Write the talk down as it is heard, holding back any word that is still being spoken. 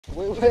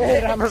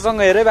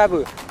राम्रोसँग हेर है बाबु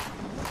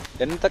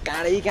हेर्नु त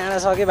काँडै काँडा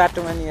सक्यो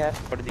बाटोमा नि यार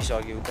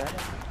पढिदिइसक्यो उता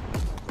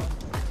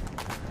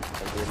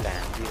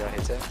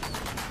हान्दिरहेछ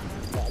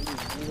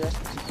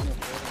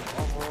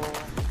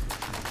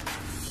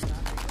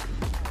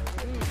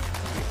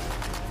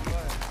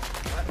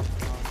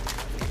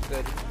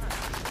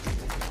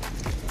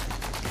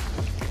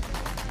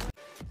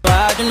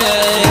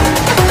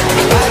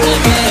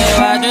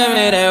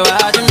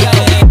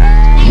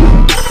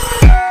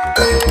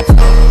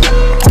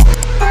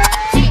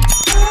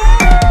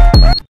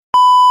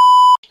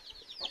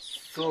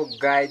So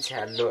guys,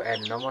 hello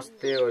and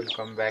namaste,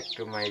 welcome back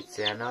to my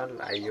channel.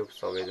 I hope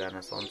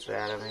सबैजना सन्चै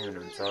आरामै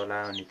हुनुहुन्छ होला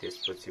अनि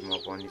त्यसपछि म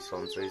पनि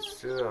सन्चै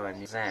छु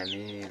अनि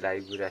हामी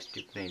लाइभ गुरास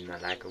टिप्न हिँड्न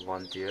लागेको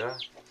बन्तिर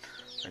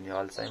अनि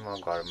अहिले चाहिँ म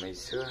घरमै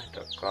छु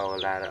टक्क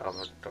होला र अब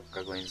टक्क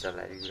गइन्छ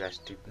लाइभ गुरास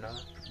टिप्न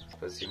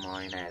पछि म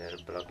ऐना हेरेर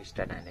ब्लग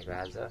स्टार्ट हानेको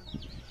आज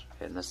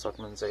हेर्न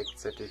सक्नुहुन्छ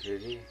एकचोटि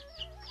फेरि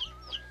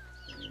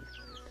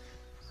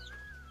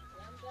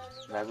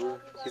बाबु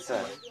के छ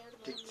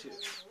ठीक छ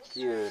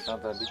के हो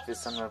त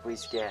डिप्रेसनमा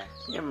पुइस्क्या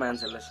यहाँ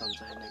मान्छेलाई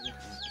सन्चै छैन कि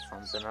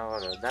सन्चै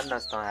नगर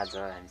जान्नुहोस् त आज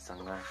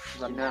हामीसँग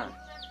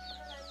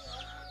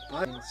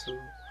भइन्छु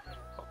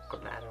हक्क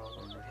लाएर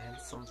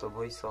ह्यान्डसम त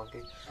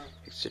भइसक्यो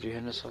एकचोटि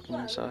हेर्न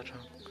सक्नुहुन्छ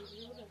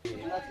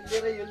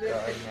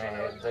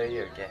हेर्दै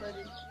हो क्या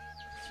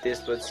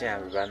त्यसपछि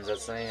हाम्रो भान्जा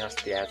चाहिँ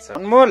अस्ति आएको छ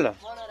अनमोल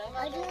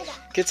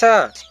के छ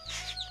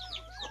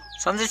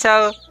सन्चै छ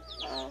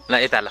ल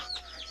यता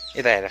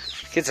हेर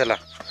के छ ल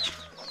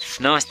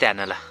नमस्ते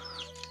हान ल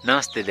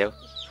नमस्ते देऊ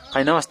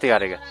खै नमस्ते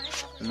गरेको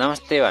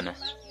नमस्ते भन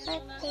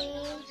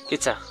के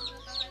छ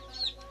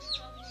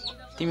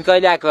तिमी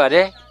कहिले आएको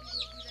अरे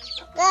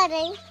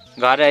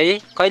घर है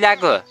कहिले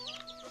आएको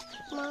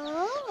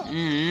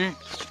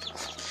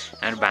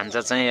हाम्रो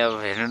भान्जा चाहिँ अब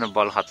हेर्नु न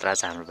बल खतरा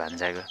छ हाम्रो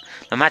भान्जाको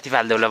ल माथि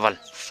फालिदेऊ ल बल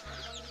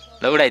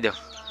ल उडाइदेऊ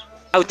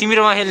अब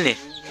तिमीरोमा खेल्ने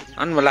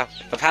अनमोल ल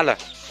फाल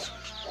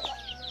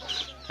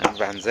हाम्रो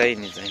भान्जा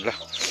नि चाहिँ ल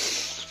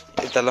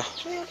यता ल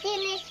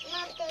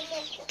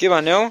के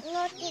भन्यौ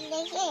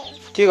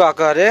के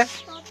गएको अरे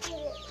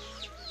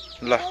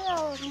ल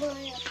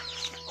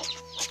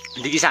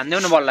दिकी हान्देऊ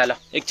न बललाई ल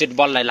एकचोटि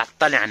बललाई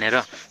लात्ताले हानेर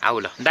आऊ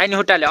ल दाहिने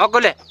खुट्टाले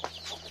अग्गोले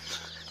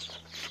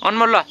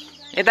अनमोल ल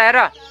यता हेर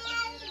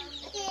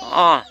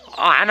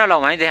हान ल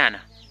वहीँ हान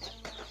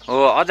हो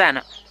अझ हान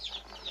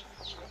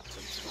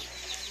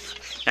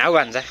आऊ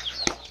भान्जा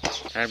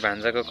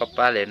भान्जाको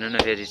कपाल हेर्नु न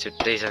फेरि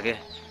छुट्टै छ के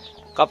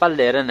कपाल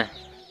हेर न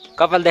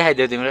कपाल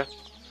देखाइदेऊ तिम्रो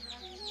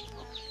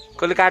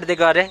कसले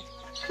काट्दिएको अरे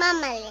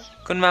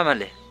कुन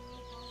मामाले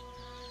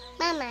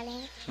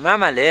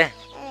मामाले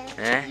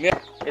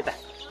यता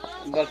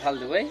बल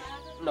फाल्दु है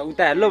ल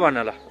उता हेर्लो भन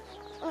ल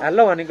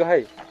हेर्लो भनेको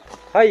खै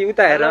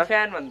उता हेर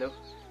फ्यान भन्देऊ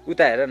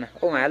उता हेर न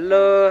ओ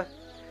हेलो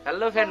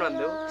हेलो फ्यान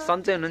भन्देऊ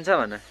सन्चै हुनुहुन्छ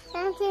भन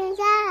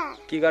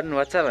के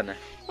गर्नुभएको छ भन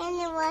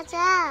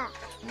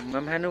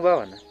मम खानु भयो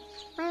भन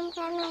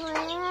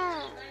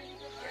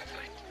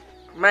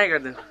माइ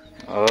गर्देऊ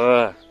हो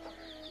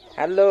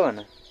हेलो भन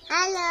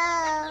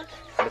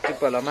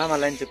चुप्प ल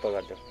मामालाई चुप्प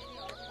गरिदेऊ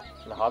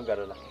ल हक गर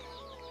ल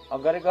हक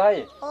गरेको है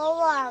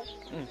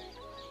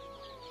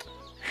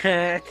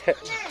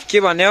के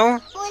भन्यौ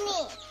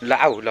ल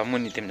आऊ ल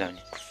मुनि तिमी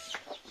जाउने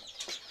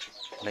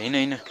ल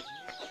हिँड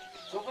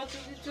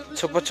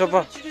छोप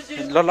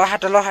ल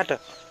हाट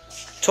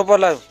छोप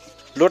ल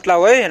लोट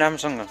लाऊ है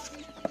राम्रोसँग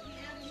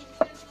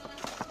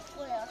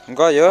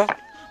गयो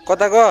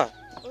कता गयो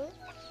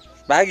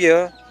भाग्यो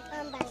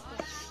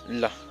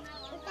ल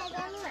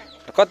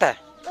कता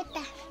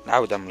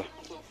आऊ दम ल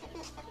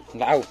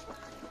आऊ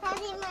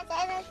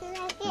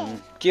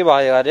के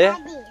भयो अरे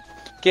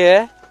के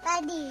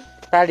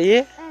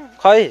पाडी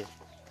खै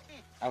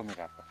आऊ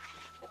मेरो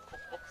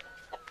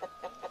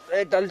ए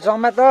तल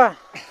जम्मा त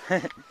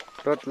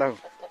रोट लाऊ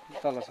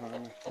तल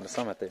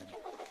समात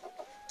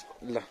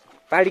ल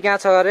पाडी कहाँ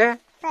छ अरे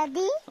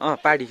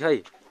पाडी खै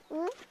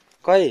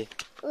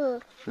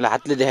ल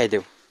हातले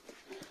देखाइदेऊ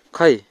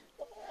खै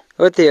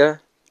हो त्यो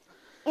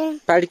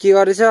पाडी के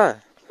गरेछ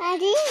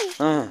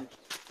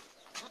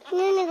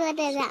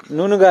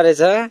नुनु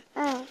गरेछ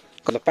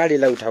ल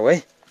पाडीलाई उठाऊ है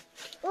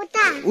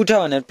उठ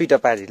भनेर पिट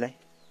पाडीलाई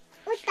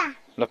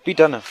ल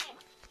पिट न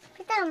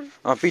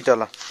पिट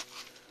ल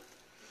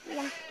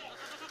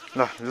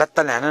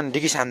लत्ताले हान न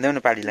डिकी हान्देऊ न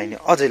पाडीलाई नि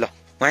अझै ल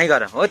वहीँ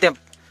गर हो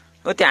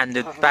त्यहाँ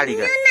हान्देऊ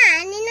पाडीको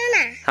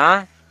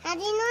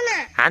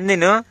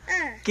हान्दिनु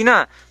किन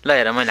ल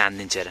हेर मैले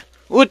हानिदिन्छु हेर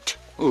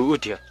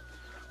उठ्यो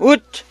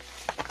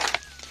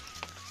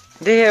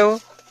देख्यौ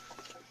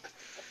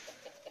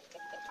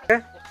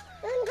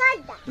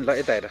ल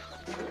यता हेर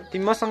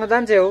तिमी मसँग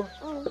जान्छौ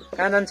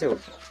कहाँ जान्छौ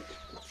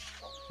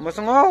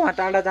मसँग वहाँ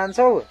टाढा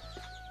जान्छौ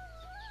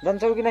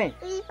कि नै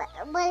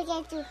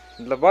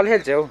ल बल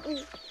खेल्छौ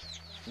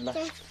ल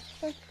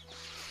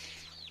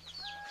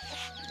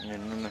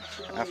हेर्नु न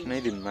आफ्नै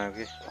दिनमा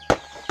के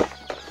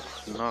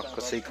न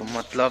कसैको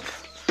मतलब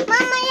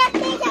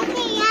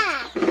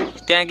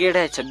त्यहाँ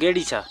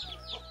गेडी छ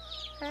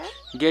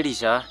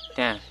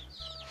त्यहाँ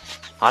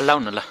हल्लाउ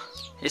न ल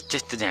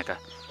यस्तो झाँका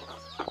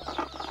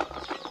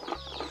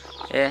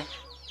ए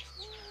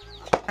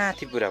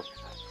माथि पुऱ्याउ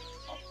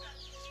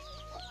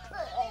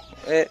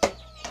ए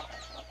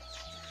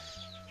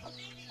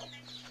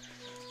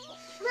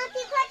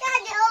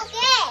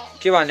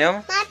के भन्यौ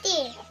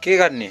के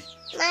गर्ने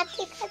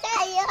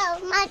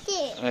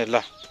ए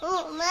ल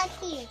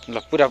ल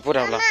पुरा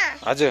पुरा ल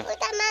हजुर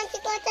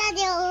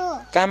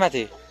कहाँ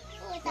माथि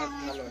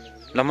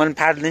ल मैले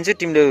फाडिदिन्छु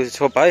तिमीले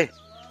छोप है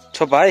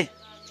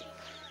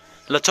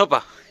ल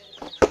छोप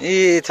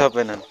ए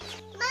छोपेनन्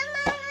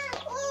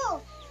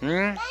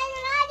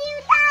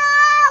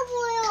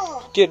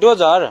के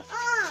डोजर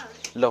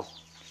लौ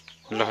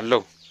ल लौ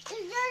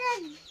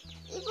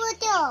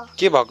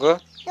के भएको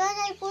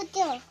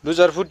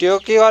डोजर फुट्यो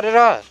के गरेर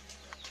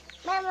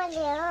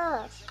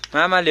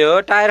मामाले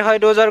हो टायर खै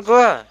डोजरको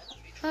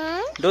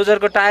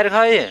टायर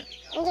खै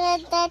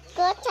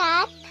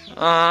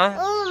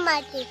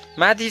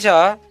माथि छ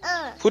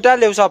फुटा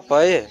ल्याउ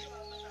सबै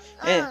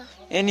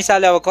ए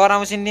निसाले अब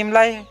कराउँछिन्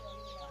तिमीलाई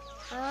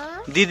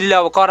दिदीले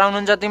अब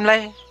कराउनुहुन्छ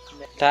तिमीलाई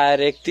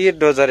टायर एकतिर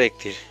डोजर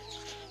एकतिर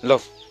लौ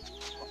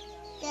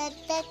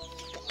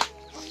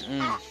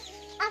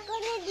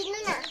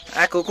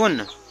आको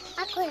कुन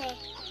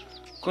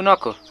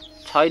आको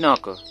छैन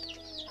आको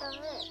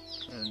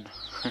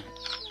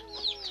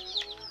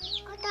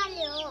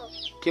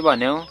के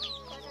भन्यौ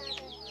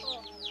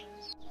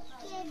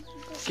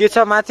के छ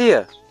माथि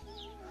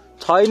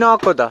छैन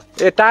आको त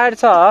ए टायर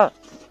छ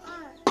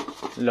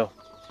ल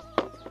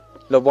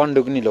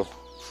बन्दुक नि ल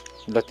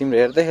तिम्रो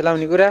हेर्दै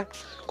खेलाउने कुरा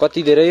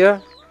कति धेरै हो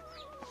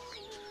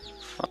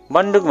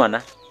बन्दुक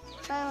भन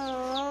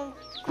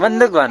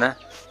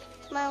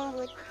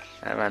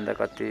भन्दा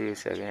कति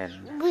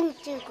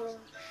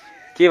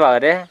के भयो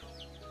रे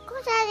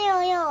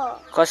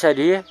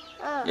कसरी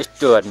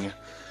यस्तो गर्ने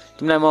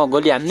तिमीलाई म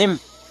गोली हान्दिम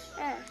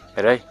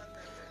हेर है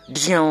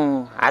डिस्क्याउ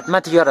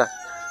हातमाथि गर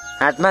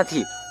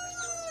हातमाथि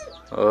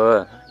हो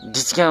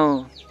डिस्क्याउ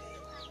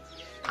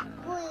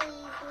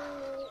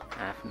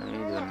आफ्नै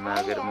धुनमा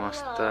अगर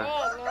मस्त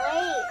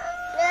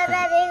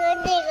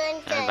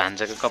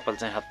भान्जाको कपाल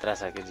चाहिँ खतरा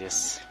छ कि जेस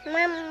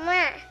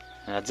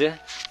हजुर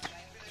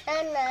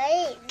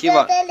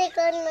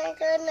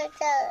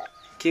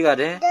के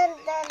गरे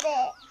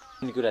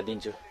कुरा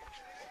दिन्छु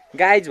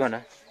गाइज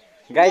भन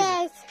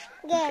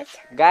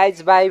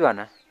गाइज बाई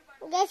भन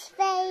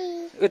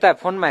उता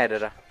फोनमा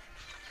हेरेर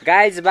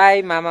गाइज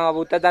बाई मामा अब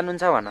उता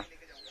जानुहुन्छ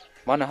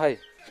भन है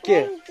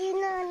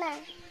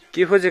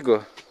के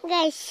खोजेको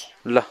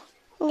ल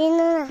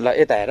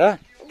यता हेर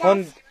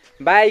फोन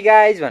बाई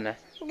गाइज भन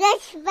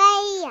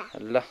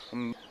ल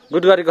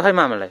गुड गरेको खै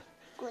मामालाई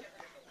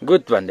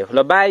गुड भनिदेऊ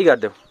ल बाई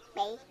गरिदेऊ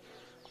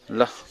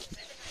ल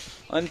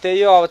अनि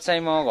त्यही अब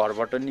चाहिँ म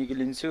घरबाट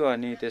निक्लिन्छु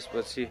अनि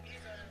त्यसपछि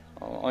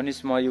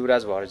अनिस म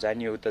युवराज भएर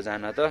जाने हो उता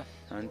जान त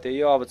अनि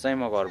त्यही अब चाहिँ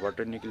म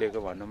घरबाट निक्लेको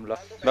भनौँ ल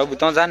बाबु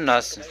तँ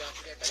जान्नस्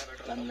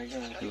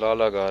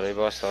ल घरै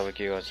बस अब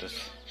के गर्छस्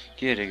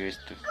के हेरेको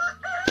यस्तो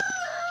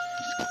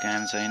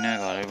काम छैन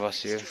घरै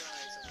बस्यो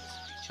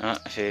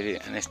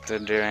फेरि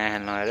यस्तो ड्रेमा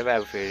नहेर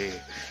बाबु फेरि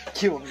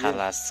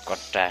खालास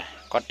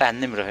कट्टा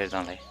हान्दिम रहेछ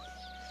तँलाई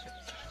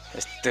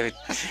यस्तो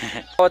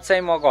अब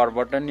चाहिँ म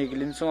घरबाट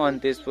निक्लिन्छु अनि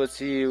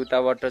त्यसपछि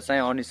उताबाट चाहिँ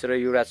अनिस र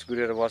युवराज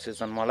कुरेर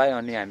बसेछन् मलाई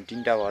अनि हामी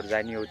तिनवटा भएर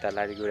जाने उता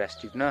लाली गुरास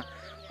टिप्न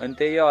अनि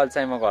त्यही हो अहिले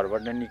चाहिँ म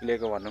घरबाट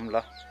निक्लेको भनौँ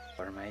ल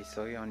घरमा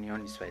आइसक्यो अनि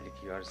अनिस भाइले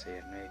के गर्छ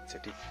हेर्नु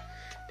एकचोटि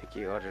त्यो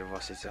के गरेर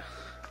बसेछ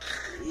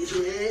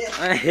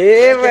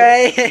हे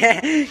भाइ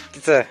के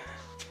छ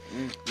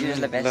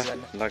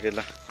लगे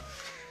ल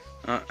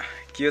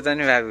के हो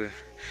जाने बाबु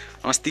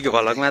अस्तिको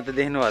भलकमा त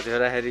देख्नु भएको थियो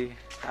राखेरी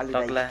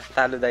टक्ला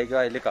तालु दाइको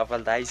अहिले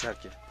कपाल त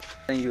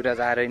आइसक्यो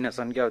युवराज आएर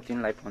हिँड्छन् क्या अब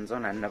तिमीलाई फोन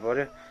चाहिँ हान्न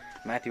पर्यो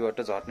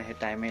माथिबाट झर्ने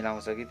टाइमै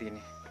लाउँछ कि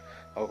तिनी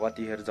अब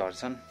कतिखेर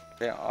झर्छन्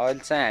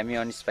अहिले चाहिँ हामी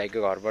अनिस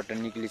भाइको घरबाट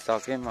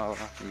निक्लिसक्यौँ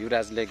अब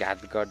युवराजले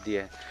घात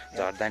गरिदिए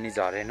झर्दा नि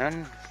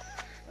झरेनन्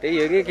त्यही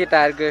हो कि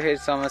केटाहरूको फेरि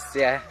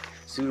समस्या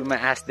सुरुमा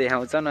आश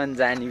देखाउँछन् अनि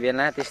जाने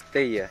बेला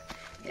त्यस्तै हो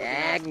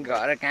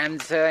घर काम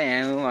छ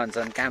यहाँ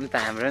भन्छन् काम त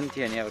हाम्रो नि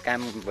थियो नि अब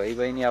काम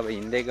भइ नि अब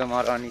हिँड्दैको म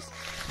र अनिस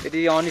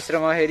फेरि अनिस र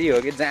म फेरि हो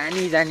कि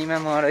जानीमा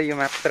म र यो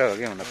मात्र हो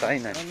कि हुन त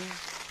होइन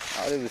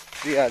अरू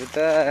भुस्त्रीहरू त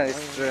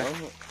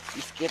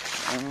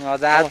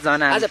अझ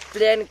आठजना आज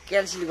प्लान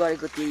क्यान्सल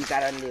गरेको त्यही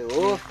कारणले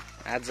हो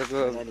आजको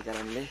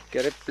के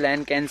अरे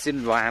प्लान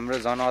क्यान्सल भयो हाम्रो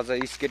झन् अझ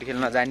स्केट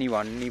खेल्न जाने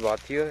भन्ने भएको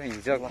थियो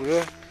हिजो कुरो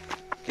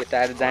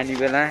केटाहरू जाने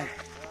बेला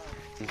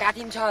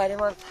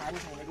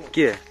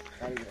के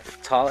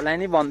छ होला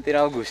नि वनतिर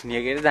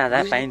घुस्ने के अरे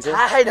जाँदा पाइन्छ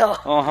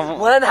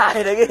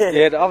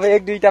अब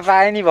एक दुईटा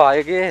पाए नि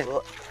भयो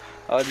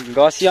कि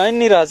घसी होइन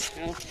निरज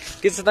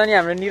के छ त नि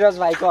हाम्रो निरज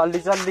भाइको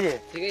हल्दी चल्दी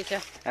ठिकै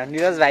छ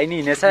निरज भाइ नि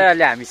हिँडेछ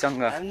अहिले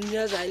हामीसँग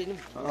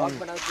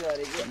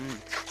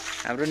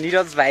हाम्रो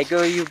निरज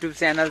भाइको युट्युब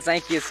च्यानल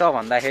चाहिँ के छ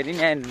भन्दाखेरि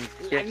नि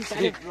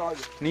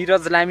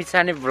निरज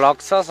लामिछाने भ्लग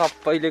छ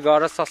सबैले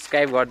गएर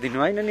सब्सक्राइब गरिदिनु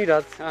होइन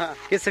निरज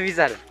के छ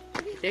विचार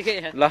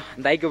ल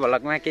दाइको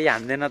भ्लगमा केही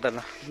हान्दैन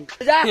त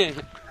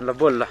ल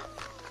बोल ल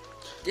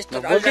त्यस्तो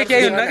बोल्के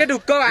केही हुन्न के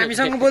ढुक्क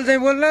हामीसँग बोल्दै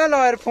बोल्न ल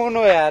यार फोन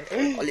हो यार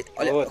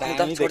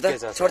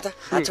छोड त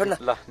हात छोड्न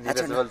ल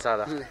निरज बोल्छ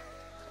ल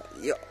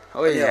यो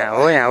हो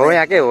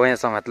यहाँ के हो यहाँ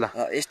समात ल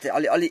यस्तै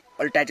अलि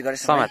टाइट गरेर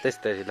समात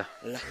त्यस्तै ल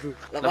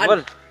ल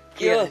बोल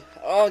के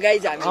हो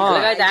गाइज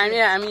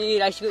हामी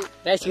राइस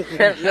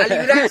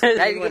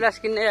गुरास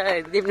किन्ने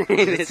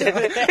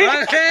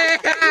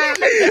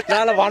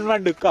ल भनमा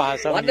ढुक्क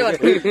हाँस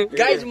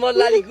गाइज म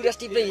लाली गुरास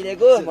टिप्न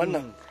हिँडेको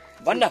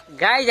भन्न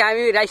गाइज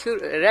हामी राइस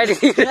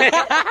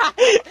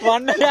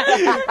भन्न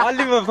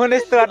अलि म फोन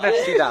यस्तो गर्न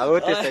सिधा हो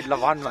त्यसै ल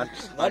भन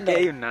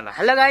केही हुन्न ल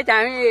हेलो गाइज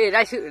हामी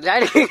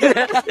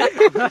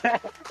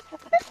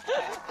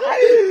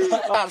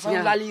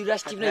लाली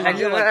गुरास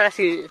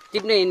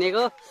टिप्न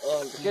हिँडेको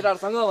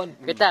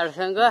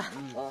केटाहरूसँग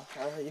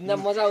हिँड्दा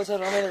मजा आउँछ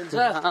रमाइलो हुन्छ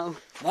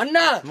भन्न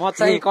म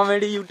चाहिँ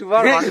कमेडी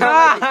युट्युबर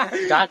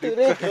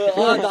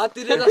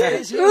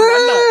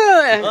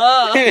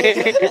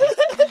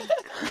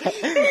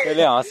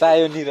त्यसले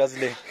हँसायो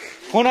निरजले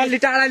फोन अलि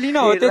टाढा लिन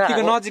हो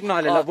त्यतिको नजिक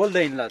नहाले ल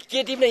बोल्दैन ल के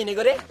टिप्न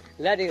हिँडेको रे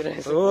लाली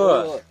गुरास हो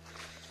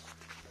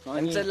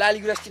अनि लाली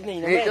गुरास टिप्न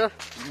हिँडेको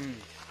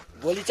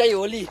भोलि चाहिँ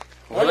होली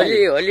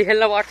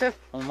खेल्न पर्छ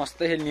मस्त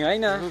खेल्ने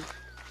होइन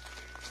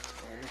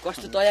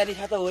कस्तो तयारी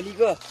छ त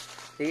होलीको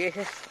ठिकै छ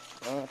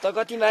त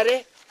कति मारे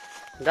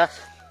 10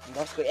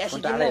 को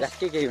एसिड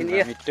के हुन्छ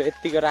मिठो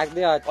यतिको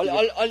राख्दै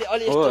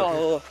अलि यस्तो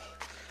हो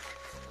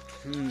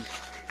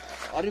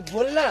अरे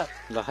बोल न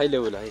ल खैले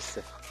बोल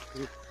यसो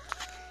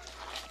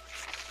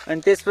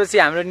अनि त्यसपछि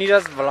हाम्रो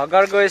निरज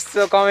भ्लगरको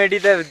यस्तो कमेडी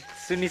त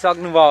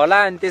सुनिसक्नु भयो होला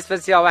अनि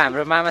त्यसपछि अब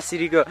हाम्रो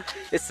मामाश्रीको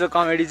यस्तो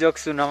कमेडी जोक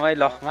सुनौँ है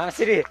ल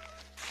मामाश्री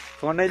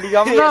फोनै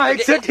लिगाउँ न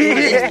एकचोटि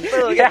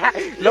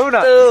लौ न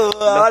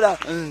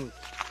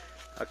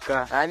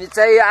हामी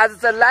चाहिँ आज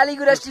त लाली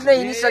गुरास टिप्न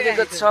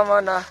हिँडिसकेको छौँ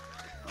न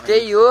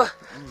त्यही हो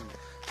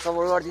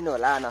सपोर्ट गरिदिनु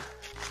होला न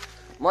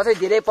म चाहिँ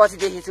धेरै पछि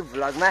देखेको छु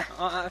भ्लगमा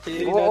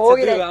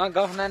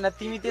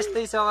तिमी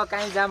त्यस्तै छ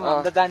कहीँ जाम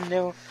भन्दा जान्ने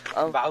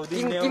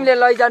तिमीले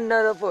लैजान्न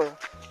र पो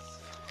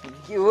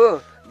के हो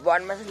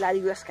वनमा चाहिँ लाली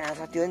गुरास कहाँ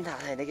छ त्यो पनि थाहा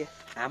छैन कि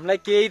हामीलाई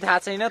केही थाहा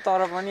छैन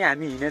तर पनि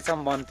हामी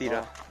हिँडेछौँ वनतिर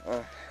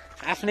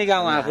आफ्नै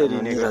गाउँ आफै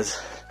हिँडेको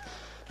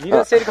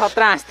निरज फेरि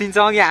खतरा हाँस्दिन्छ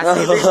अघि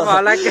हाँस्दिन्छ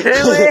होला के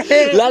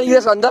लाली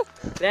गुरास भन्दा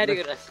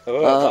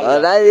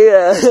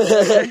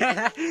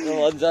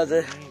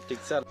ठिक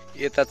छ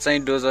यता चाहिँ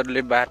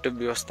डोजरले बाटो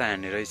व्यवस्था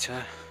हान्ने रहेछ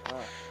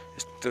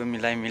यस्तो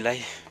मिलाइ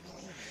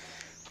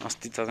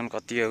अस्ति तगन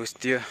कति उस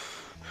थियो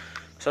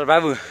सर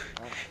बाबु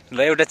ल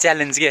एउटा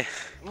च्यालेन्ज के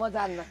म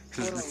जान्न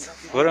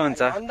हो र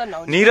हुन्छ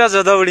निरज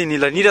हो दौडी नि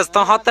ल निरज त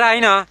खतरा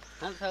होइन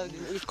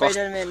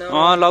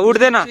ल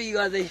उठ्दैन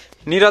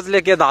निरजले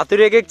के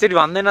धतुरी एकचोटि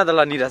भन्दैन त ल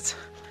निरज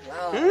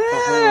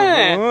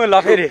ल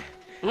फेरि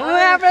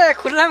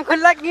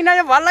खुल्ला किन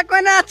भल्ला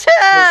कोइन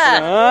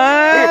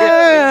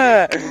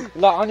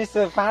ल अनि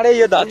पाडे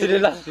यो धतुरी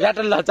ल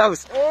ब्याटल ल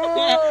जाउस्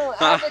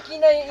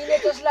किन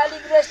लाली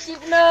गुरास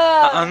टिप्न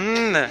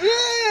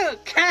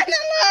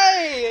किन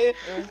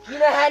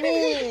खानी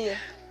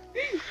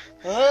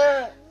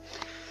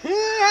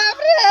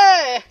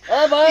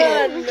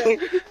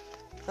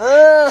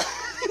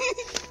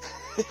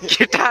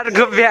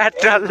केटाहरूको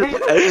ब्याटल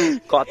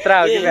खतरा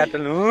हो कि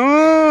ब्याटल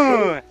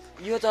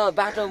यो त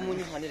बाटो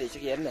मुनि खने रहेछ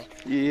कि हेर्न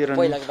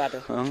पहिलाको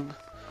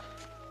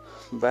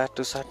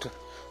बाटो साटो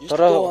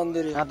तर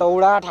त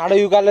उडा ठाडो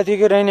युगाले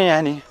ठिकै रहेन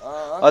यहाँ नि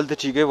अहिले त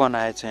ठिकै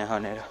बनाएछ यहाँ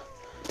खनेर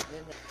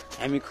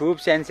हामी खुब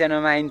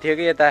सानोमा आइन्थ्यो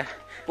कि यता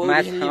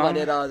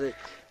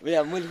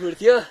मुलफुर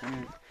थियो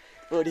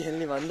पौडी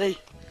खेल्ने भन्दै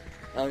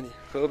आउने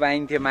खुब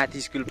आइन्थ्यो माथि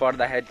स्कुल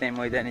पढ्दाखेरि त्यहीँ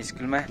मैदान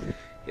स्कुलमा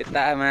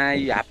यतामा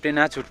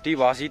हाप्टेना छुट्टी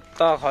भसी त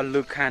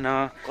खल्लुक खान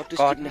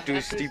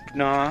कटुस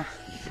टिप्न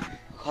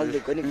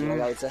खल्लुक पनि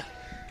लगाउँछ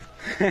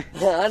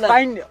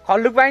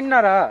खल्लुक पाइन्न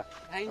र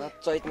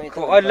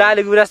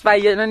लाली गुरास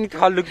पाइएन नि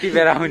खल्लुक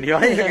टिपेर आउने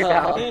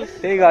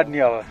त्यही गर्ने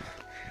अब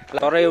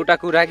तर एउटा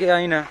कुरा के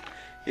होइन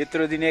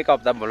यत्रो दिन एक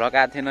हप्ता भ्लग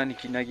आएको थिएन नि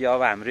किनकि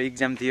अब हाम्रो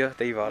इक्जाम थियो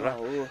त्यही भएर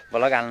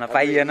भ्लग हाल्न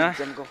पाइएन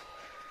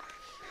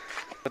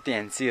कति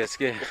ह्यान्सी होस्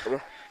के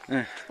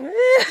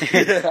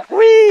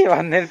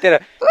भन्दै तेरो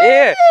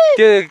ए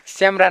त्यो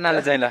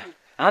स्यामरानाले चाहिँ ल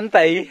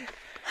हान्ताइ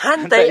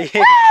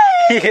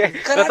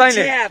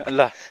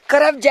ल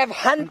खराब ज्याब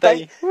हान्ताइ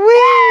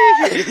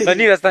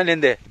निरज तैँले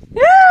दे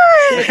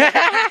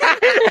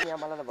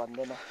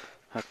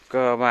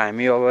अब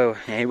हामी अब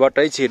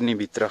यहीँबाटै छिर्ने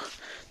भित्र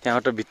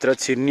त्यहाँबाट भित्र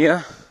छिर्ने हो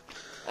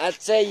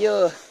अच्छा यो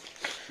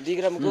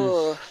विक्रमको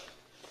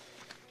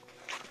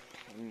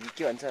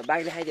के भन्छ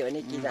बाघले खाइदियो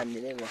भने के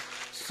जान्दिनँ म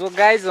सो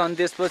गाइज अनि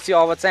त्यसपछि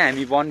अब चाहिँ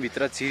हामी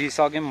वनभित्र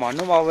छिरिसक्यौँ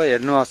भनौँ अब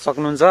हेर्नु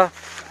सक्नुहुन्छ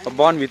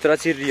वनभित्र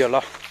छिरियो ल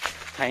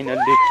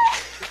फाइनल्ली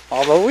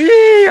अब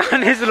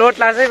गणेश लोट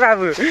लाग्छ है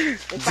बाबु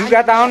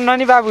जुगा त आउन्न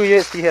नि बाबु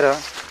यतिखेर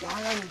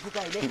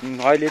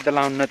अहिले त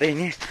लाउन्न त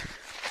नि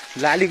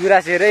लाली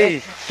गुरास हेरै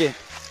के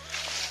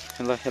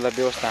ल यसलाई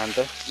व्यवस्था हान्छ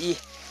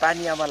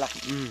पानी आमाला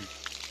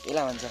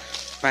यसलाई भन्छ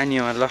पानी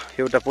आमा ल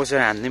एउटा पोसेर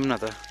हान्दिउँ न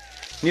त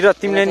निरज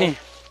तिमीले नि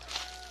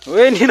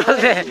ओए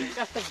निरजले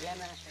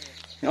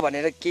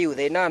भनेर केही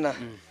हुँदैन न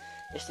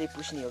यस्तै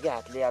पुस्ने हो कि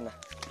हातले आन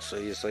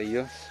सही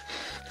हो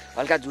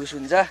हल्का झुस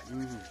हुन्छ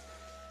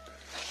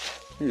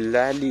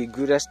लाली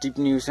गुराँस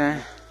टिप्ने उसा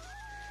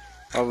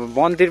अब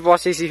बनतिर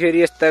पसेपछि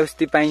फेरि यस्ता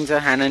उस्ती पाइन्छ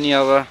खान नि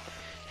अब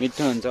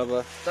मिठो हुन्छ अब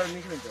तर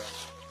मिठो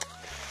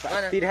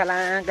हुन्छ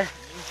तिर्खालाका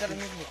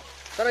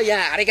तर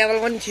यहाँ हाडे काबल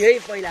पनि थियो है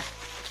पहिला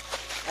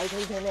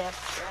अहिले छैन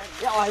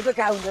यहाँ अहिले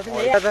कहाँ हुन्छ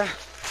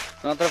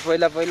नत्र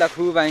पहिला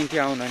खुब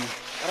आइन्थ्यो आउन नि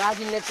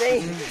राजिनले चाहिँ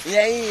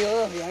यही हो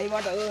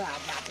यहीँबाट हो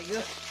भाटेको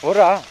हो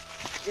र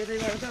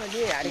यतैबाट छ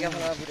नि हाडे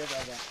काबलमा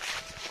पुऱ्याउँछ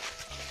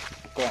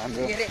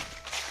हाम्रो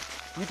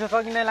मिठो छ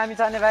कि नै लामी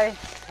छ नि भाइ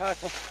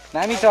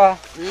दामी छ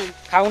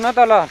खाउ न त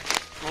ल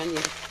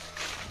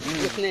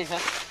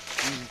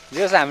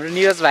यो हाम्रो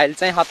निरज भाइले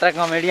चाहिँ खतरा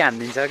कमेडी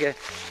हानिदिन्छ के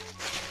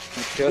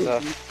मिठो छ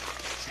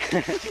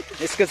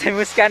यसको चाहिँ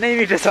मुस्कानै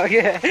मिठो छ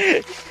के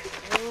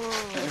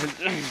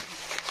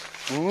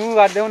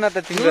गरिदेऊ न त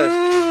तिम्रो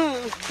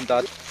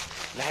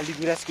लाली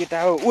गुराँस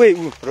केटा हो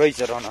ऊ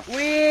रहेछ रहन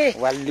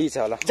वाली छ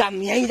ल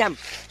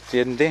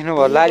देख्नु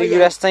भयो लाली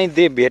गुराँस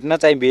चाहिँ भेट्न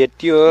चाहिँ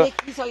भेट्यो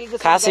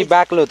खासै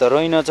बाक्लो त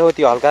रहेनछ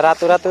त्यो हल्का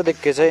रातो रातो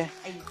देखेको छ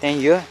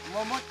त्यहीँ हो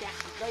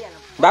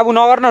बाबु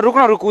नगर न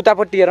रुक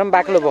उतापट्टि हेर पनि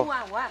बाक्लो भयो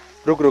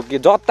रुक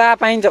जता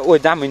पाइन्छ ओ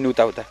जाम हिँड्नु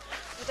उता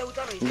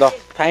ल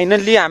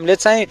फाइनल्ली हामीले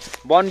चाहिँ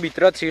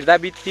वनभित्र छिर्दा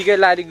बित्तिकै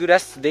लाली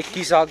गुराँस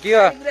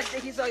देखिसक्यो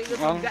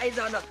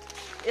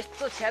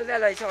यस्तो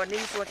छ्यालब्याल रहेछ भन्ने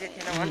सोचेको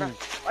थिएन भन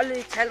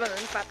अलि छ्यालब्याल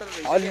पनि पातलो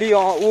रहेछ अलि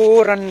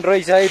ओरन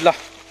रहेछ है ल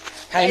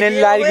फाइनली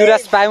लाली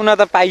गुराँस पाउन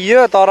त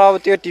पाइयो तर अब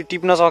त्यो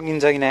टिप्न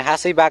सकिन्छ कि नै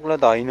खासै बाक्लो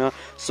त होइन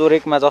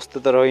सोरेकमा जस्तो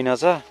त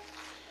रहेनछ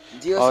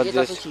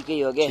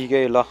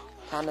ठिकै ल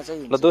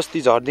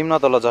दोस्ती झर्दिउँ न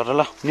त ल झर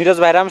ल निरज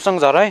भाइ राम्रोसँग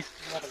झर है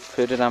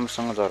फेरि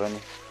राम्रोसँग झर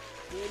नि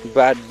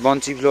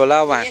बन्चिप्लो होला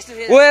अब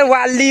ओ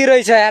वाली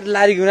रहेछ यार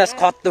लाली गुराँस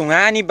खत्त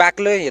उहाँ नि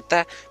बाक्लो यता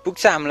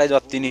पुग्छ हामीलाई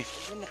जति नि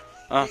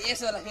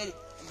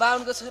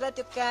बाहुनको छोरा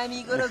त्यो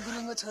कामीको र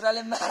गुरुङको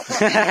छोराले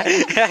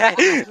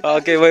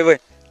ओके भाइ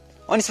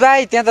अनिस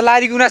भाइ त्यहाँ त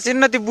लाली गुराँस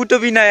हेर्न त्यो बुटो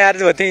बिना यार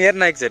त्यहाँ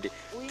हेर्न एकचोटि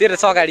तेरो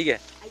छ अगाडि क्या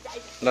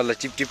ल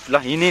टिप ल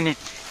हिँड्ने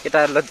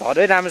केटाहरूलाई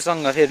झरै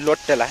राम्रोसँग फेरि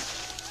लोटेला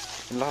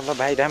ल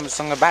भाइ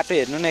राम्रोसँग बाटो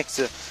हेर्नु न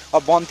एकचोटि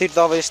अब वनतिर त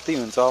अब यस्तै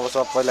हुन्छ अब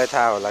सबैलाई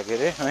थाहा होला के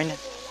अरे होइन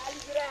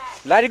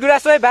लाली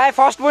गुराँस है भाइ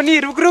फर्स्ट पनि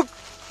रुक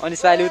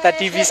अनिस भाइले उता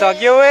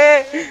टिपिसक्यो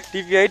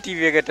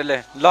टिप्यो केटाले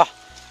ल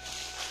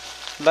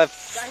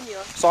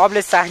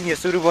सबले चाहियो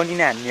सुरु पनि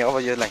नै हान्ने अब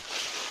यसलाई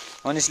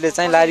अनिसले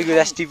चाहिँ लाली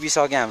गुराँस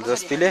टिपिसक्यो हाम्रो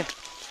जस्तैले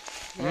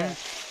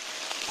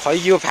खै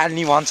यो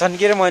फाल्ने भन्छन्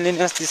के अरे मैले नि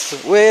अस्ति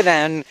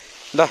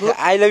ल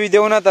आई लभ यु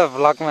देऊ न त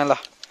भ्लगमा ल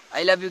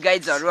आई लभ यु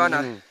गाइजहरु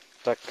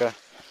टक्क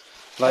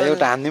ल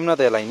एउटा हान्दिउँ न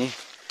त यसलाई नि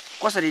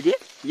कसरी दिए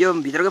यो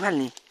भित्रको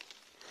फाल्ने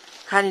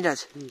खानिराज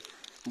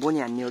बोनी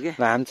हान्ने हो के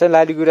ल हामी चाहिँ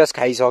लाली गुराँस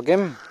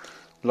खाइसक्यौँ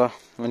ल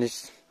अनिस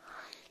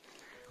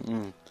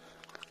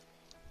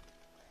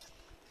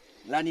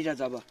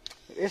लानिराज अब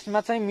यसमा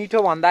चाहिँ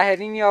मिठो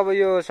भन्दाखेरि नि अब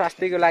यो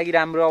स्वास्थ्यको लागि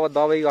राम्रो अब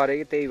दबाई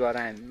गरेको त्यही भएर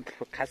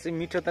हामी खासै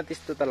मिठो त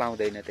त्यस्तो त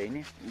लाउँदैन त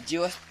हैन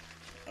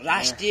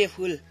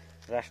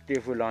राष्ट्रिय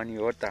फुल अनि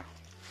हो त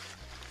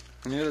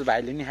मेरो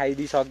भाइले नि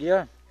खाइदिइसक्यो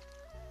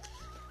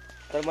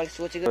तर मैले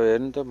सोचेको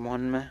हेर्नु त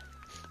मनमा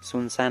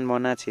सुनसान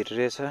बना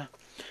छिरेछ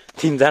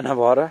तीनजना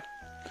भएर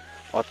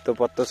हत्तो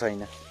पत्तो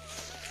छैन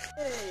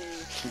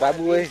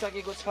बाबु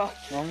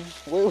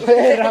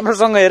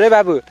राम्रोसँग हेर है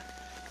बाबु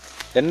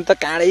हेर्नु त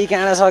काँडै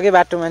छ के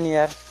बाटोमा नि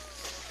यार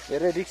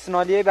हेर रिक्स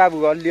नलिए है बाबु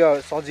अलि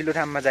सजिलो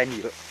ठाउँमा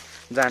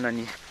जान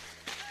नि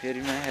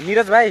फेरि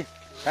निरज भाइ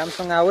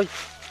राम्रोसँग आऊ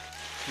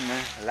है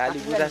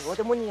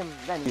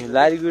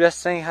लाली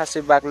गुराँस चाहिँ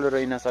खासै बाक्लो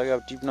रहेन सक्यो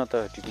अब टिप्न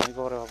त टिप्नै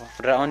पर्यो अब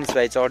र अनिस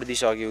भाइ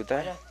चढिदिइसक्यो उता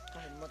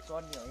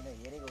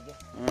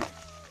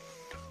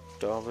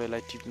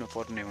तपाईँलाई टिप्नु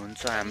पर्ने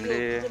हुन्छ हामीले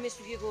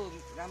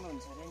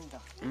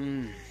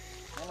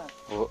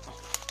हो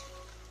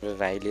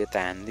भाइले त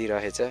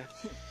हान्दिरहेछ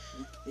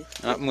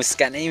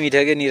मुस्कानै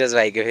मिठो के निरज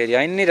भाइको फेरि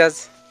होइन निरज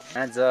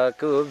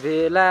आजको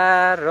बेला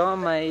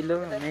रमाइलो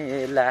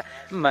मेला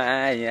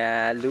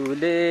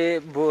मायालुले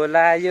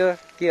बोलायो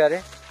के अरे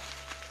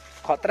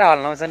खतरा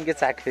हल्लाउँछन् के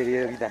चाक फेरि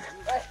यो गीत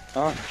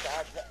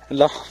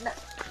ल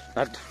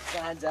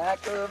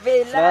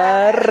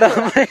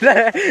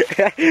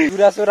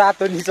गुराँसो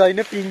रातो नि छैन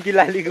पिङ्की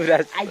लाली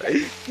गुराँस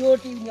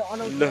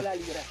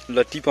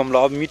ल टिपम ल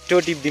अब मिठो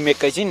टिप्दिउँ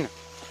एकैछिन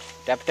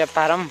ट्याप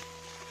पारम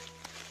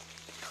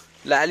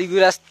लाली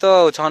गुराँस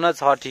त छन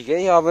छ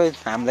ठिकै अब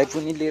हामीलाई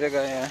पनि लिएर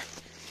गयो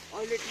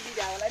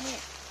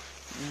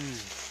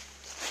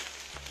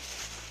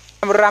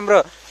राम्रो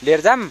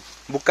लिएर जाम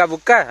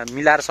बुक्का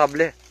मिलाएर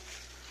सबले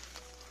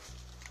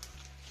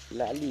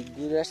लाली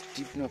गुराँस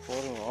टिप्नु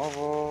पर्यो अब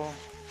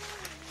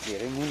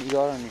धेरै मुनि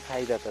गर नि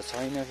फाइदा त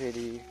छैन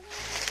फेरि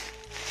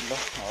ल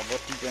अब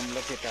टिपम ल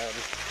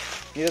केटाहरू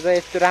मेरो त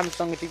यस्तो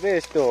राम्रोसँग टिप्यो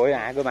यस्तो हो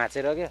हाँगो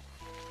भाँचेर क्या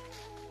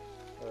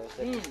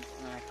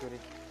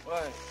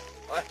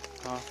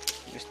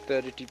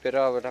यस्तोहरू टिपेर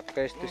अब टक्क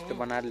यस्तो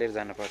बनाएर लिएर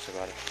जानुपर्छ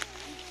घर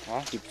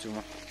टिप्छु म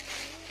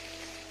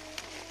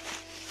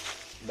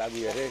बाबु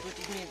हेरे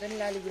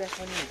लाली गुराँस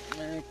पनि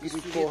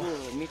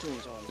मिठो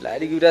हुन्छ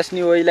लाली गुराँस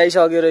नि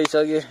ओइलाइसक्यो रहेछ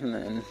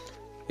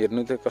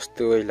हेर्नु त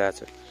कस्तो ओइला छ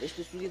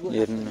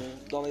हेर्नु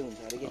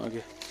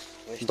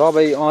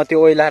दबाई त्यो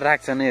ओइला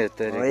राख्छ नै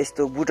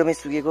यस्तो बुटोमै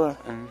सुकेको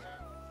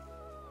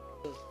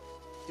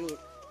त्यो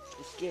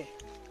के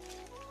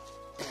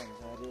भन्छ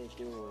अरे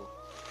त्यो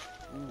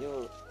यो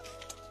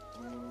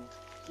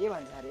के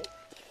भन्छ अरे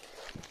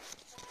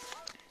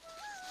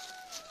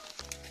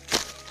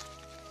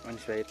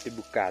मान्छे यति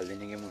बुक्का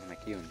हाल्दिने कि मुखमा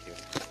के हुन्थ्यो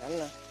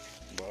हाल्न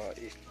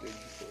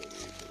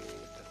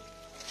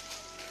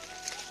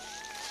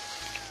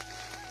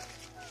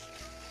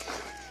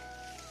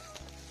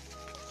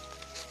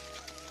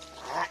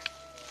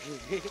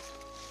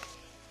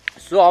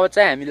सो अब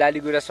चाहिँ हामी लाली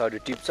गुराँसहरू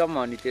टिप्छौँ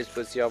अनि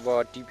त्यसपछि अब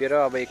टिपेर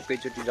अब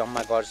एकैचोटि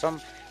जम्मा गर्छौँ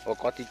अब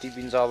कति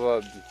टिपिन्छ अब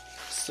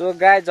सो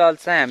गाइज अहिले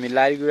चाहिँ हामी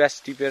लाली गुराँस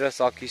टिपेर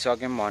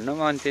सकिसक्यौँ भनौँ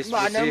अनि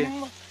त्यसपछि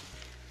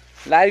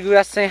लाली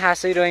गुराँस चाहिँ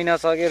खासै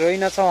रहेनछ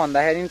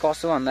भन्दाखेरि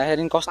कसो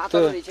भन्दाखेरि कस्तो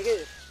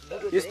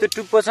यस्तो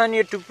टुप्पो छ नि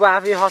यो टुप्पो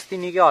आफै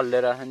खस्तिने कि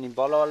हल्लेर अनि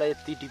बल्ल बल्ल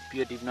यति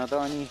टिप्यो टिप्न त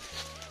अनि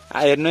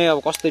हेर्नु अब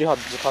कसरी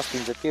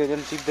खस्दिन्छ त्यो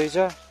टिप्दैछ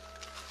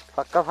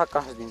फक्का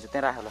खस्दिन्छ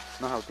त्यहाँ राख ल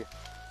नखाउ त्यो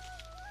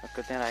फक्क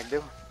त्यहाँ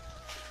राखिदेऊ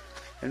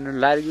हेर्नु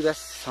लाली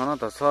गुराँस छ न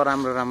त छ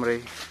राम्रै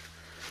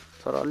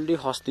तर अलि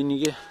खस्दिने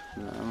कि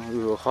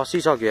उयो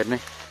खसिसक्यो हेर्ने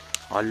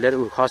हल्लेर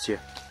ऊ खस्यो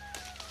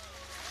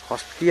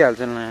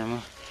खस्किहाल्छ लामो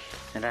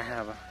राख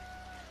अब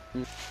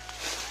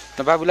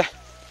ल बाबुलाई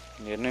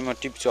हेर्नु म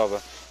टिप्छु अब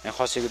यहाँ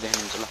खसेको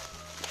देख्नुहुन्छ ल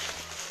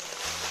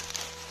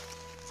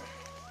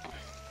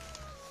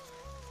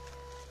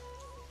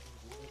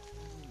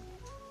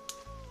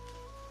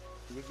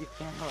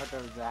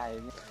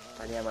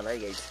पानी आमालाई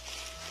गाइस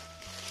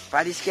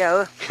पारिस क्या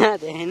हो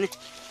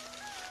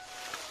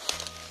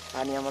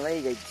पानी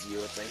आमालाई गाइस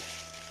जियो चाहिँ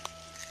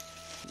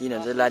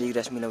दिनहरू चाहिँ लाली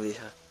गुराँस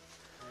मिलाउँदैछ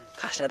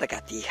खासमा त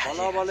काटी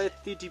बल्ल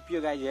यति टिप्यो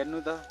गाई हेर्नु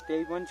त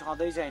त्यही पनि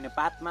छँदै छैन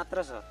पात मात्र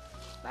छ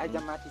भाइ त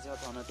माथि छ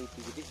छन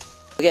त्यति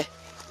ओके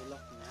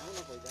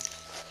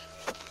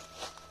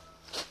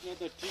यहाँ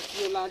त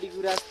टिप्यो लाली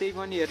गुराँस त्यही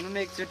पनि हेर्नु न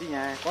एकचोटि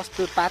यहाँ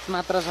कस्तो पात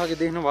मात्र छ कि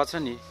देख्नु भएको छ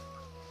नि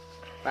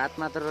पात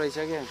मात्र रहेछ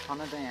क्या छन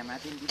त यहाँ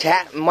माथि छ्या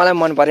मलाई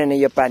मन परेन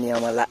यो पानी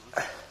आमाला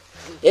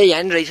ए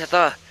यहाँ नि रहेछ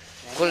त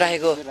खोल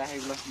राखेको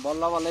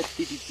बल्ल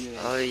यति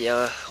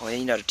टिप्यो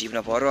यिनीहरू टिप्न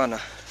पर्यो न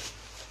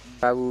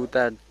बाबु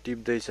उता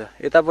टिप्दैछ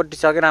यतापट्टि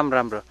छ कि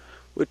राम्रो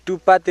ऊ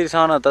टुप्पातिर छ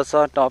न त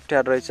सर्ट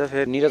अप्ठ्यारो रहेछ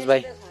फेरि निरज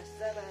भाइ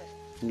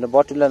ल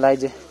बटुला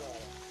लाइजे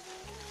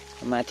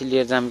माथि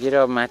लिएर जाम कि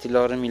र माथि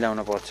लगेर मिलाउन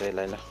पर्छ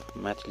यसलाई ल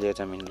माथि लिएर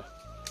जाम ल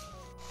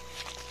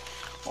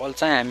अहिले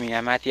चाहिँ हामी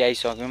यहाँ माथि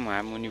आइसक्यौँ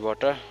हामी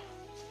मुनिबाट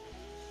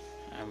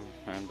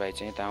हामी भाइ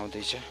चाहिँ यता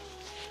आउँदैछ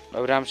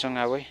बाबु राम्रोसँग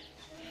अब है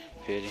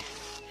फेरि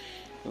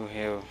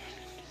उहे हो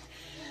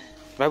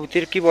बाबु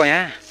तेरो के भयो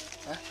यहाँ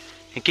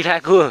के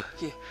खाएको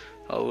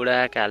औडा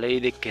कालै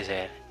देखेछ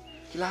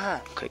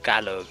यार खै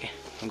कालो हो कि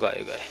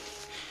गयो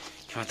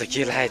म त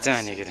के लागेछ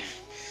भनेको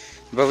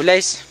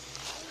बाबुलाई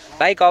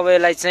बाइक अब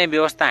यसलाई चाहिँ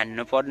व्यवस्था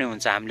हान्नु पर्ने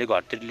हुन्छ हामीले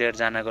घरतिर लिएर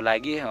जानको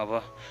लागि अब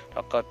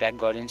टक्क प्याक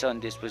गरिन्छ अनि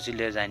त्यसपछि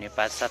लिएर जाने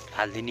 5-7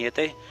 फालिदिने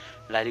यतै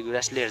लाली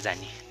गुराँस लिएर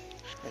जाने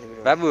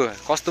बाबु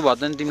कस्तो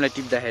भयो नि तिमीलाई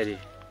टिप्दाखेरि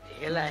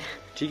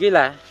ठिकै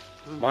ला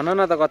भन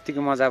न त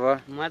कतिको मजा भयो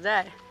मजा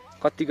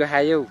कतिको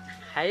खायौ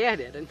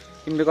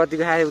तिमीले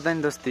कतिको खायौ त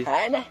नि दोस्ती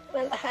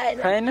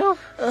खाएनौ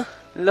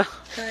ल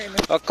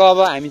अब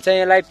हामी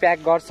चाहिँ यसलाई प्याक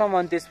गर्छौँ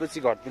अनि त्यसपछि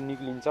घरतिर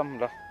निक्लिन्छौँ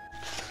ल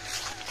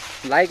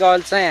लाइक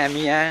अहिले चाहिँ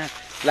हामी यहाँ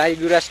लाली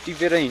गुराँस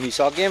टिपेर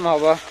हिँडिसक्यौँ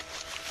अब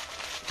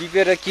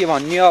टिपेर के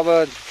भन्ने अब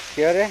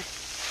के अरे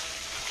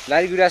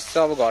लाली गुराँस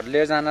अब घर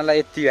लिएर जानलाई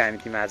यति हो हामी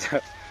तिमीमा आज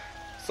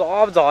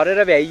सब झरेर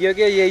भ्याइयो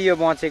कि यही हो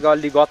बचेको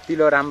अलि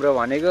गतिलो राम्रो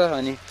भनेको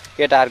अनि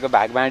केटाहरूको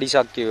भाग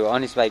बाँडिसक्यो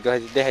अनिस भाइको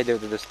देखाइदेऊ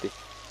त दोस्ती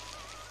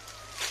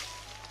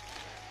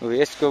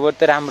यसको बोट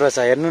त राम्रो छ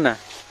हेर्नु न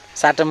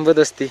साटम्बो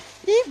दोस्ती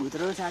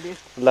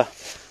ल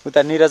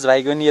उता निरज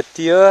भाइको नि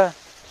यति हो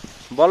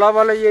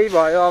बल्ल यही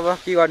भयो अब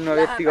के गर्नु अब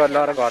यति गरेर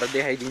लगेर घर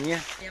देखाइदिने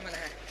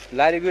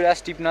लाली गुराँस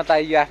टिप्न त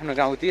आइयो आफ्नो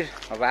गाउँतिर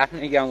अब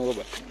आफ्नै गाउँ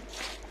हो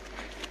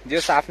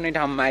जस आफ्नै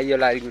ठाउँमा आइयो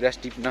लाली गुराँस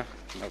टिप्न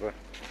अब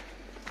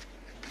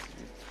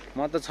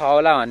म त छ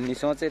होला भन्ने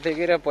सोचेको थिएँ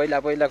कि र पहिला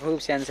खुब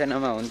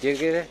सानोमा हुन्थ्यो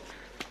कि रे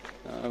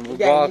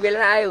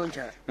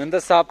अन्त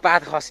सब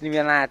पात खस्ने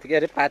बेला आएको थियो के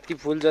अरे पात कि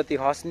फुल जति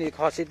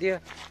खसे थियो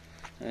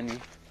अनि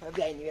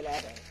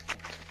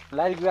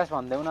लाली गुराँस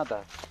भन्दैउ न त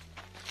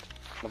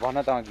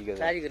भन त अघिको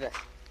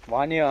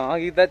भन्यो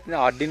अघि त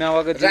हड्डी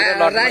नभएको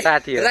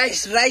साथी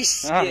राइस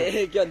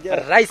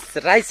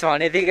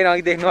भनेको थियो कि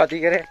अघि देख्नु भएको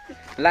थियो के अरे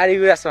लाली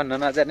गुराँस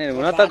भन्न नजाने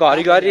हुन त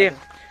घरिघरि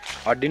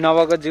हड्डी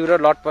नभएको जिउ र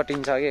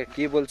लटपटिन्छ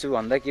के बोल्छु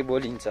भन्दा के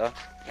बोलिन्छ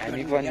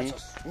हामी पनि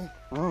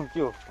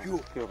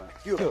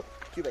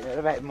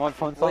म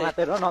फोन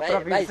समातेर नत्र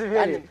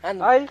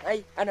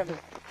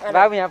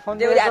बाबु यहाँ फोन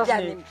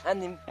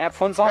यहाँ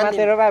फोन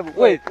समातेर बाबु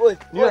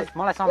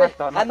मलाई समात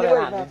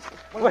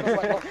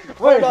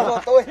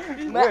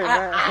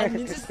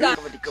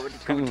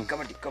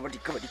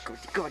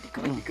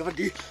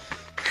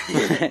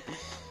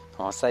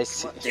हँसाइस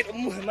तेरो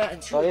मुखमा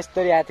हान्छु तर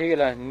यस्तरी आएको थियो कि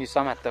ल नि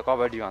समात त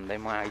कबड्डी भन्दै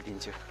म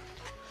आइदिन्छु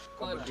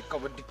कबड्डी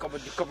कबड्डी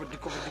कबड्डी कबड्डी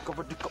कबड्डी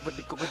कबड्डी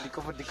कबड्डी कबड्डी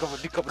कबड्डी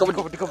कबड्डी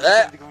कबड्डी कबड्डी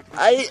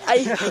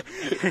आई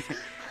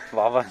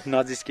बाबा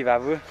नजिस्की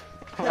बाबु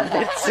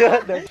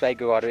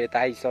भाइको घर यता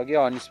आइसक्यो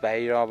अनिस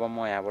भाइ र अब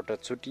म यहाँबाट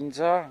छुट्टिन्छ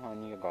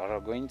अनि घर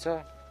गइन्छ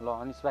ल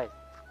अनिस भाइ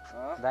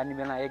जाने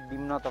बेला एक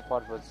दिन न त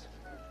पर्पज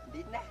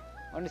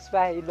अनिस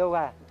भाइ लौ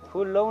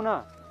फुल लौ न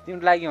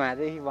तिम्रो लागि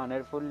उहाँदेखि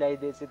भनेर फुल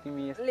ल्याइदिएछ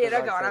तिमी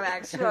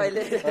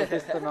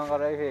त्यस्तो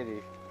नगर है फेरि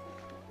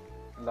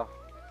ल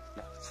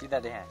सिधा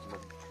देखा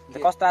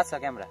कस्तो आएको छ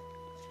क्यामेरा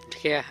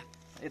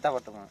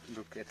यताबाट म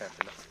रुख यता ल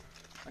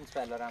अनिस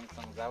भाइ ल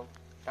राम्रोसँग जाऊ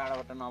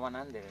टाढाबाट नबना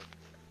नि धेरै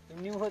तिमी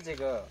न्यु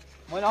खोजेको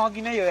मैले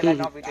अघि नै यो यसलाई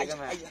नपिटेको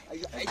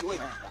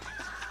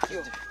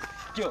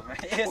के हो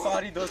ए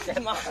सरी दोस्त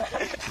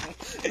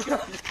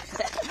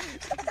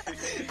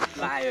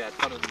लायो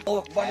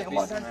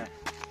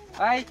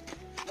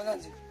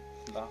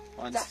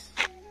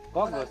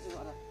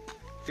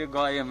त्यो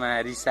गयो मा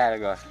रिसाएर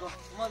गयो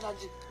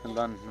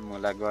लन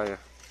मुला गयो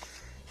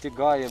त्यो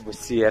गयो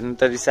भुसी हेर्नु त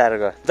रिसाएर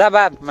गयो जा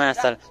बाब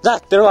मासल जा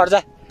तेरो घर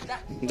जा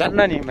जान्न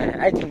नि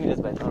आइदिनु निरज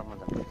भाइ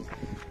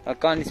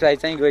कनिस भाइ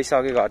चाहिँ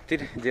गइसक्यो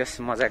घरतिर जस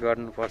मजा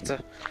गर्नुपर्छ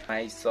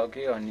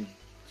आइसक्यो अनि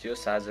त्यो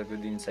साँझको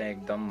दिन चाहिँ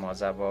एकदम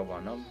मजा भयो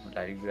भनौँ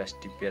लाली गुराँस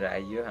टिपेर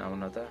आइयो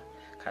आउन त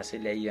खासै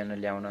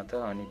ल्याउन त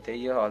अनि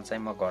त्यही हो अहिले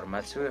चाहिँ म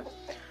घरमा छु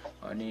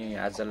अनि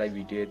आजलाई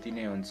भिडियो यति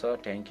नै हुन्छ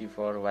थ्याङ्क यू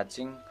फर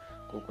वाचिङ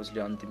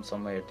कसले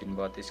अन्तिमसम्म हेरिदिनु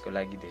भयो त्यसको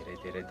लागि धेरै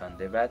धेरै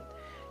धन्यवाद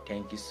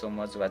thank you so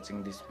much watching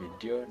this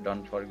video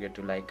don't forget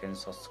to like and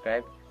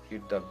subscribe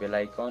hit the बेल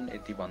आइकन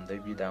यति भन्दै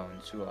बिदा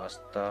हुन्छु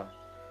हस्त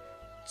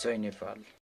जय नेपाल।